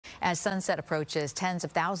As sunset approaches, tens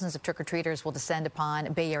of thousands of trick-or-treaters will descend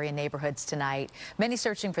upon Bay Area neighborhoods tonight. Many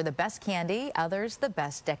searching for the best candy, others the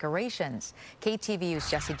best decorations.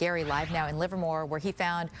 KTVU's Jesse Gary live now in Livermore, where he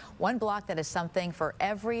found one block that is something for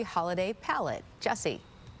every holiday palate. Jesse.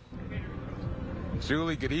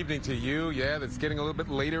 Julie, good evening to you. Yeah, that's getting a little bit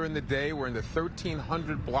later in the day. We're in the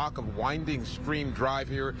 1300 block of Winding Stream Drive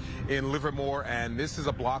here in Livermore, and this is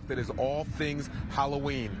a block that is all things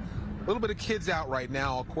Halloween. A little bit of kids out right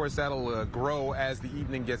now. Of course, that'll grow as the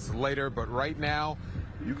evening gets later, but right now,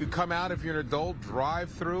 you can come out if you're an adult, drive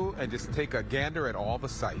through, and just take a gander at all the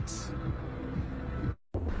sights.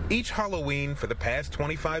 Each Halloween for the past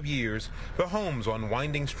 25 years, the homes on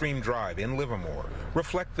Winding Stream Drive in Livermore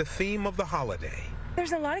reflect the theme of the holiday.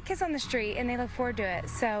 There's a lot of kids on the street and they look forward to it,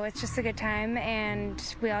 so it's just a good time,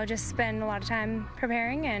 and we all just spend a lot of time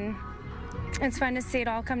preparing, and it's fun to see it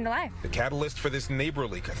all come to life. The catalyst for this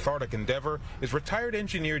neighborly, cathartic endeavor is retired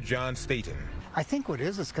engineer John Staton. I think what it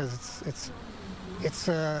is because it's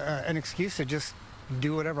an excuse to just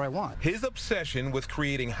do whatever I want. His obsession with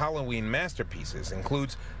creating Halloween masterpieces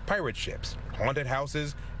includes pirate ships, haunted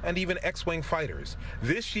houses, and even X-Wing fighters.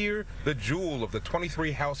 This year, the jewel of the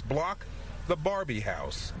 23-house block, the Barbie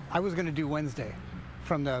house. I was going to do Wednesday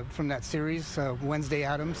from that series, Wednesday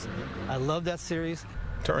Addams. I love that series.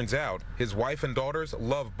 Turns out his wife and daughters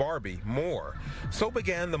love Barbie more. So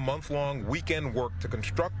began the month-long weekend work to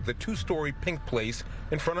construct the two-story pink place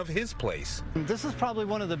in front of his place. This is probably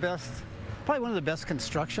one of the best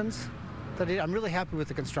constructions that I'm really happy with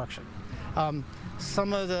the construction.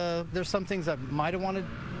 There's some things that might have wanted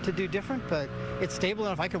to do different, but it's stable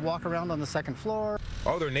enough. I could walk around on the second floor.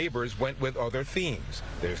 Other neighbors went with other themes.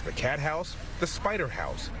 There's the cat house, the spider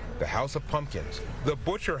house, the house of pumpkins, the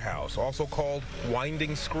butcher house, also called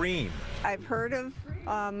Winding Scream. I've heard of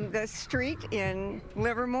the street in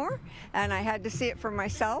Livermore, and I had to see it for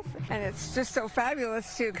myself, and it's just so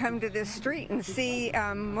fabulous to come to this street and see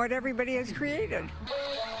what everybody has created.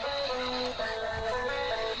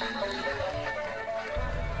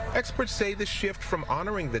 Experts say the shift from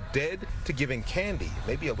honoring the dead to giving candy,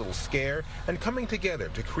 maybe a little scare, and coming together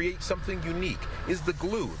to create something unique is the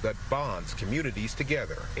glue that bonds communities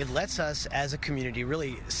together. It lets us as a community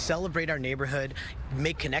really celebrate our neighborhood,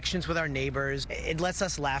 make connections with our neighbors. It lets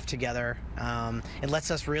us laugh together. It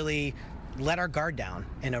lets us really let our guard down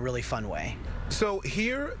in a really fun way. So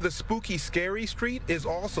here, the spooky, scary street is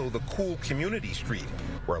also the cool community street,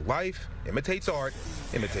 where life imitates art,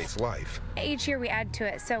 imitates life. Each year we add to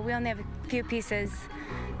it, so we only have a few pieces,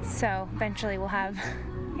 so eventually we'll have,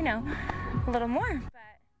 a little more.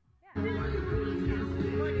 But, yeah.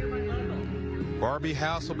 Barbie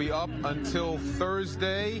house will be up until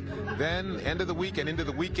Thursday, then end of the week and into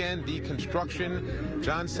the weekend, deconstruction.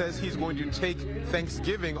 John says he's going to take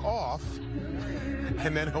Thanksgiving off,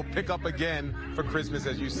 and then he'll pick up again for Christmas,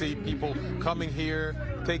 as you see people coming here,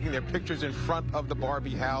 taking their pictures in front of the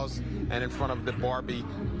Barbie house and in front of the Barbie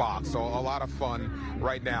box. So a lot of fun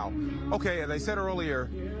right now. Okay, as I said earlier,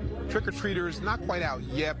 trick-or-treaters not quite out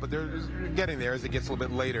yet, but they're getting there as it gets a little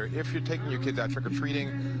bit later. If you're taking your kids out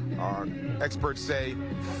trick-or-treating, experts say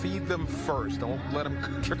feed them first. Don't let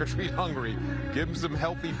them trick-or-treat hungry. Give them some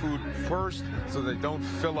healthy food first so they don't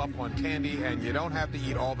fill up on candy, and you don't have to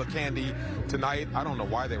eat all the candy tonight. I don't know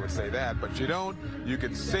why they would say that, but you don't. You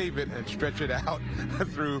can save it and stretch it out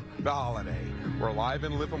through the holiday. We're live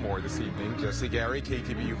in Livermore this evening. Jesse Gary,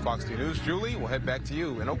 KTVU Fox 2 News. Julie, we'll head back to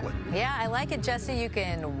you in Oakland. Yeah, I like it, Jesse. You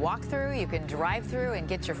can walk through, you can drive through, and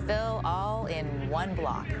get your fill all in one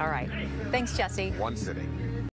block. All right. Thanks, Jesse. One sitting.